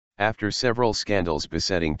After several scandals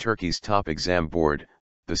besetting Turkey's top exam board,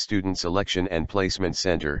 the Student Selection and Placement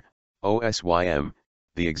Center, ÖSYM,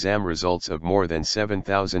 the exam results of more than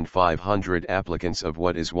 7,500 applicants of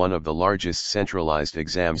what is one of the largest centralized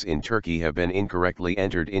exams in Turkey have been incorrectly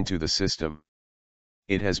entered into the system.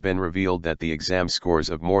 It has been revealed that the exam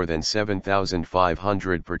scores of more than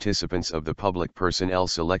 7,500 participants of the Public Personnel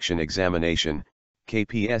Selection Examination,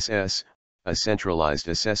 KPSS, a centralized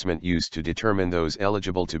assessment used to determine those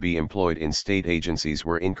eligible to be employed in state agencies,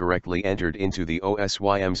 were incorrectly entered into the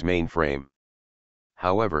ÖSYM's mainframe.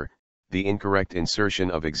 However, the incorrect insertion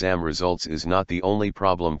of exam results is not the only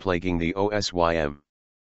problem plaguing the ÖSYM.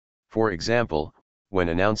 For example, when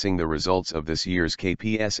announcing the results of this year's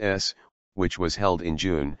KPSS, which was held in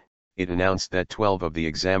June, it announced that 12 of the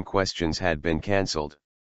exam questions had been cancelled.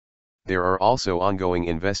 There are also ongoing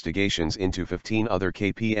investigations into 15 other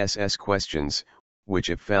KPSS questions, which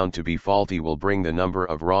if found to be faulty will bring the number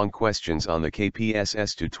of wrong questions on the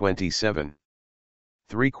KPSS to 27.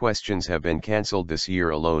 3 questions have been cancelled this year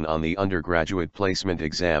alone on the Undergraduate Placement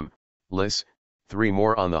Exam, LIS, 3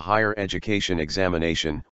 more on the Higher Education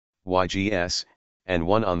Examination, YGS, and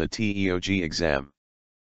 1 on the TEOG exam.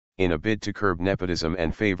 In a bid to curb nepotism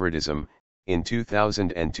and favoritism, in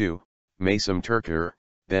 2002, Masum Türker,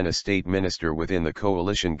 then a state minister within the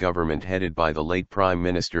coalition government headed by the late Prime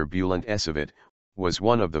Minister Bülent Ecevit, was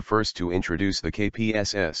one of the first to introduce the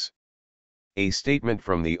KPSS. A statement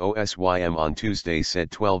from the ÖSYM on Tuesday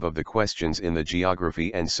said 12 of the questions in the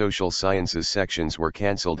Geography and Social Sciences sections were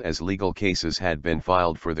cancelled as legal cases had been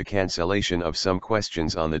filed for the cancellation of some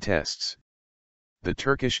questions on the tests. The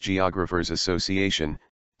Turkish Geographers Association,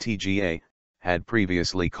 TGA, had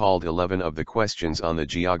previously called 11 of the questions on the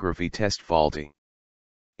geography test faulty.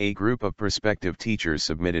 A group of prospective teachers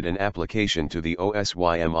submitted an application to the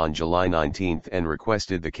ÖSYM on July 19 and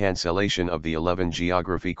requested the cancellation of the 11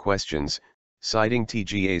 geography questions, citing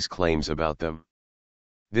TGA's claims about them.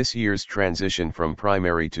 This year's transition from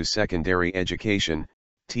primary to secondary education,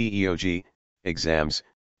 TEOG, exams,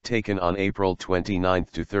 taken on April 29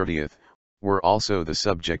 to 30, were also the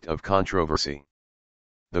subject of controversy.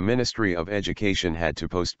 The Ministry of Education had to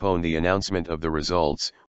postpone the announcement of the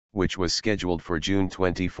results, which was scheduled for June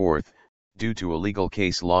 24, due to a legal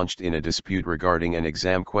case launched in a dispute regarding an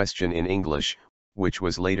exam question in English, which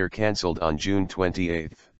was later cancelled on June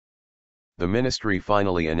 28. The ministry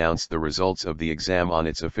finally announced the results of the exam on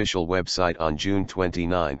its official website on June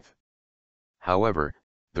 29. However,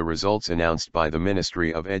 the results announced by the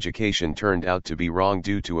Ministry of Education turned out to be wrong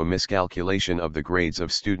due to a miscalculation of the grades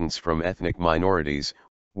of students from ethnic minorities,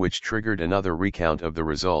 which triggered another recount of the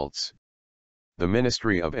results. The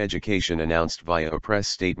Ministry of Education announced via a press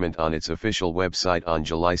statement on its official website on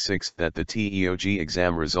July 6 that the TEOG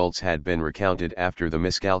exam results had been recounted after the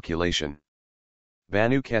miscalculation.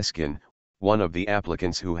 Banu Keskin, one of the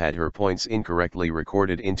applicants who had her points incorrectly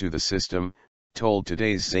recorded into the system, told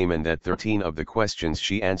today's Zaman that 13 of the questions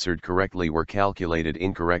she answered correctly were calculated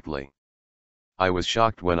incorrectly. I was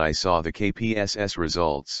shocked when I saw the KPSS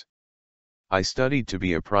results. I studied to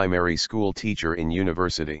be a primary school teacher in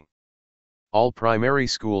university. All primary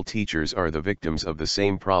school teachers are the victims of the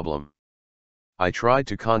same problem. I tried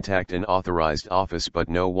to contact an authorized office but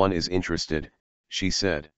no one is interested, she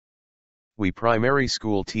said. We primary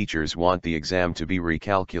school teachers want the exam to be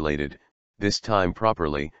recalculated, this time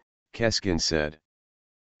properly, Keskin said.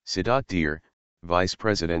 Sedat Deer, Vice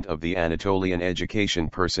President of the Anatolian Education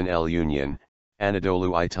Personnel Union,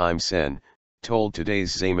 Anadolu İtim Sen, told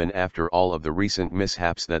today's Zaman after all of the recent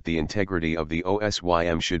mishaps that the integrity of the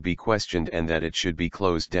ÖSYM should be questioned and that it should be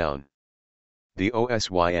closed down. The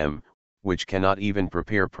ÖSYM, which cannot even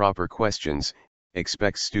prepare proper questions,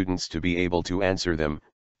 expects students to be able to answer them,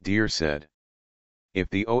 Deer said. If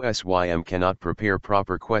the ÖSYM cannot prepare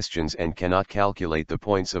proper questions and cannot calculate the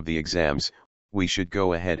points of the exams, we should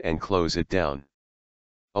go ahead and close it down.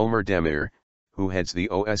 Ömer Demir, who heads the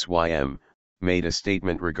ÖSYM, made a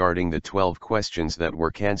statement regarding the 12 questions that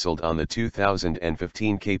were cancelled on the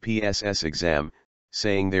 2015 KPSS exam,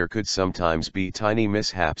 saying there could sometimes be tiny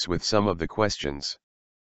mishaps with some of the questions.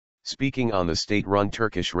 Speaking on the state-run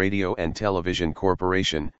Turkish Radio and Television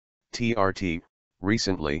Corporation, TRT,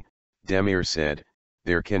 recently, Demir said,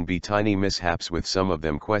 there can be tiny mishaps with some of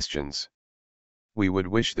them questions. We would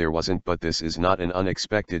wish there wasn't, but this is not an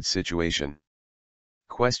unexpected situation.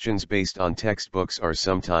 Questions based on textbooks are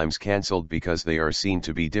sometimes cancelled because they are seen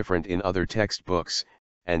to be different in other textbooks,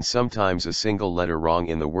 and sometimes a single letter wrong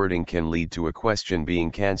in the wording can lead to a question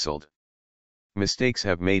being cancelled. Mistakes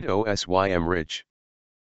have made ÖSYM rich.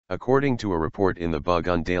 According to a report in the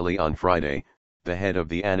Bugün Daily on Friday, the head of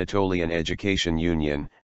the Anatolian Education Union,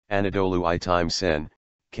 Anadolu İtim Sen,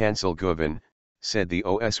 Cancel Govan, said the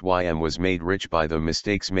ÖSYM was made rich by the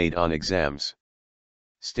mistakes made on exams.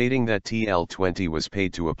 Stating that TL20 was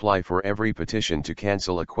paid to apply for every petition to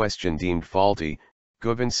cancel a question deemed faulty,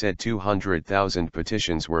 Govan said 200,000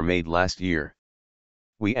 petitions were made last year.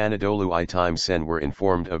 We Anadolu ÖSYM Sen were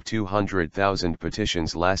informed of 200,000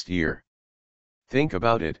 petitions last year. Think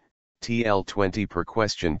about it, TL20 per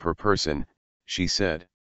question per person, she said.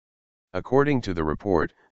 According to the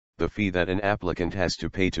report, the fee that an applicant has to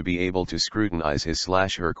pay to be able to scrutinize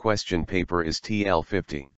his/her question paper is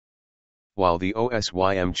TL50. While the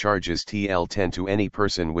ÖSYM charges TL10 to any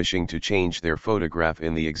person wishing to change their photograph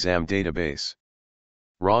in the exam database.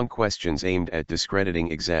 Wrong questions aimed at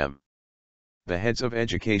discrediting exam. The heads of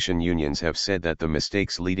education unions have said that the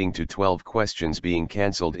mistakes leading to 12 questions being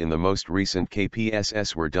cancelled in the most recent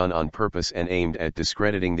KPSS were done on purpose and aimed at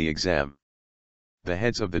discrediting the exam. The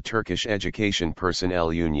heads of the Turkish Education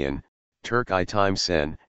Personnel Union, Türk ÖSYM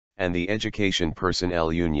Sen, and the Education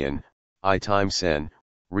Personnel Union, ÖSYM Sen,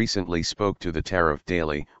 recently spoke to the Tariff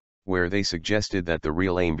Daily, where they suggested that the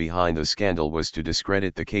real aim behind the scandal was to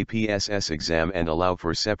discredit the KPSS exam and allow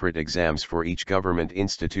for separate exams for each government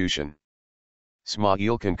institution.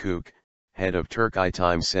 İsmail Kankuk, head of Türk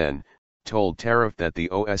ÖSYM Sen, told Tariff that the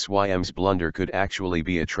ÖSYM's blunder could actually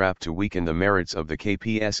be a trap to weaken the merits of the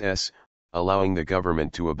KPSS, allowing the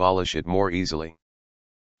government to abolish it more easily.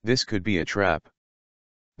 This could be a trap.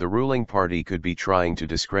 The ruling party could be trying to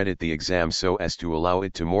discredit the exam so as to allow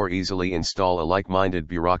it to more easily install a like-minded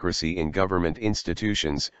bureaucracy in government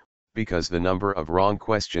institutions, because the number of wrong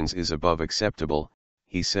questions is above acceptable,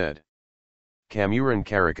 he said. Kamuran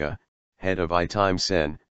Karaka, head of ÖSYM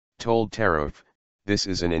Sen, told Tariff, this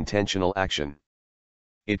is an intentional action.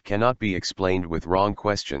 It cannot be explained with wrong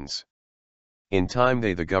questions. In time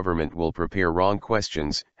the government will prepare wrong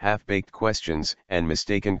questions, half-baked questions and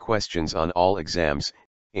mistaken questions on all exams,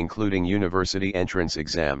 including university entrance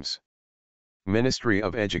exams. Ministry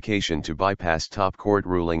of Education to bypass top court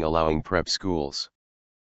ruling allowing prep schools.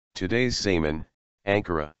 Today's Zaman,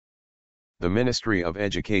 Ankara. The Ministry of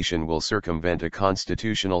Education will circumvent a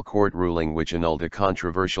constitutional court ruling which annulled a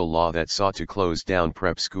controversial law that sought to close down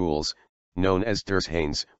prep schools, known as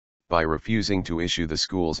dershanes, by refusing to issue the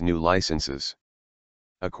schools new licenses.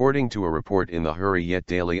 According to a report in the Hurriyet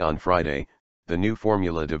Daily on Friday, the new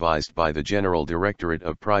formula devised by the General Directorate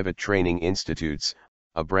of Private Training Institutes,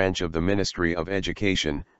 a branch of the Ministry of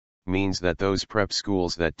Education, means that those prep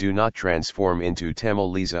schools that do not transform into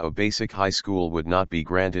Temel Lise a basic high school would not be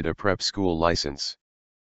granted a prep school license.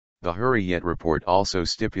 The Hurriyet report also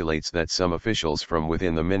stipulates that some officials from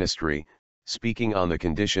within the ministry, speaking on the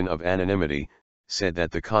condition of anonymity, said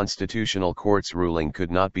that the Constitutional Court's ruling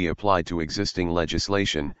could not be applied to existing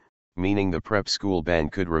legislation, meaning the prep school ban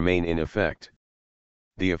could remain in effect.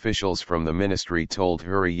 The officials from the ministry told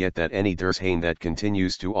Hurriyet that any dershane that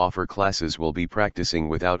continues to offer classes will be practicing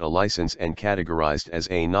without a license and categorized as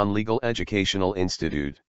a non-legal educational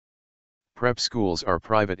institute. Prep schools are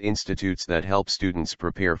private institutes that help students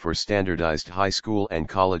prepare for standardized high school and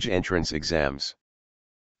college entrance exams.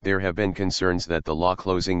 There have been concerns that the law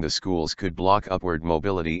closing the schools could block upward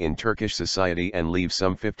mobility in Turkish society and leave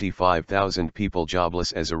some 55,000 people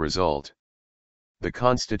jobless as a result. The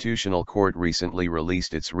Constitutional Court recently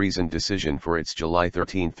released its reasoned decision for its July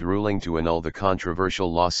 13 ruling to annul the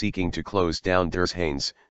controversial law seeking to close down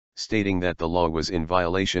dershanes, stating that the law was in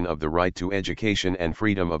violation of the right to education and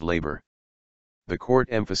freedom of labor. The court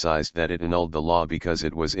emphasized that it annulled the law because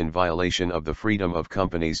it was in violation of the freedom of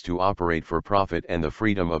companies to operate for profit and the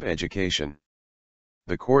freedom of education.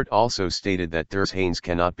 The court also stated that dershanes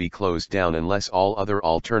cannot be closed down unless all other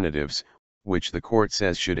alternatives, which the court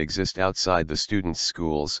says should exist outside the students'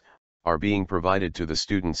 schools, are being provided to the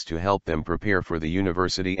students to help them prepare for the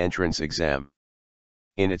university entrance exam.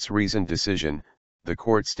 In its reasoned decision, the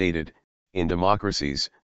court stated, in democracies,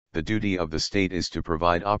 the duty of the state is to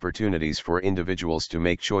provide opportunities for individuals to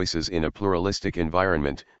make choices in a pluralistic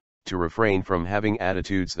environment, to refrain from having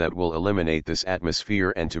attitudes that will eliminate this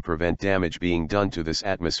atmosphere and to prevent damage being done to this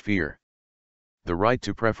atmosphere. The right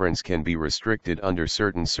to preference can be restricted under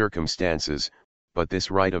certain circumstances, but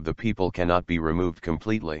this right of the people cannot be removed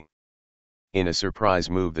completely. In a surprise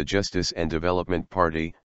move, the Justice and Development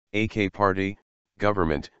Party, AK Party,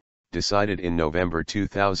 government, decided in November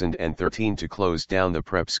 2013 to close down the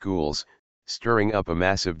prep schools, stirring up a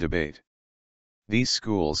massive debate. These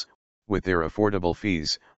schools, with their affordable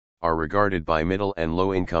fees, are regarded by middle and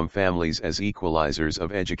low-income families as equalizers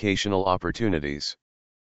of educational opportunities.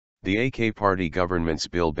 The AK Party government's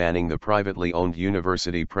bill banning the privately owned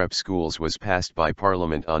university prep schools was passed by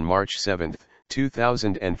Parliament on March 7,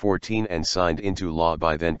 2014 and signed into law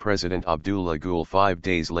by then-President Abdullah Gül 5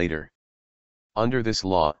 days later. Under this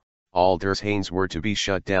law, all dershanes were to be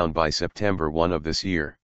shut down by September 1 of this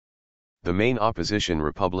year. The main opposition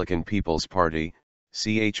Republican People's Party,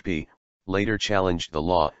 CHP, later challenged the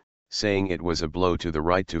law, saying it was a blow to the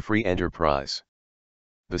right to free enterprise.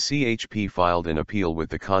 The CHP filed an appeal with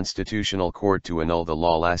the Constitutional Court to annul the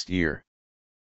law last year.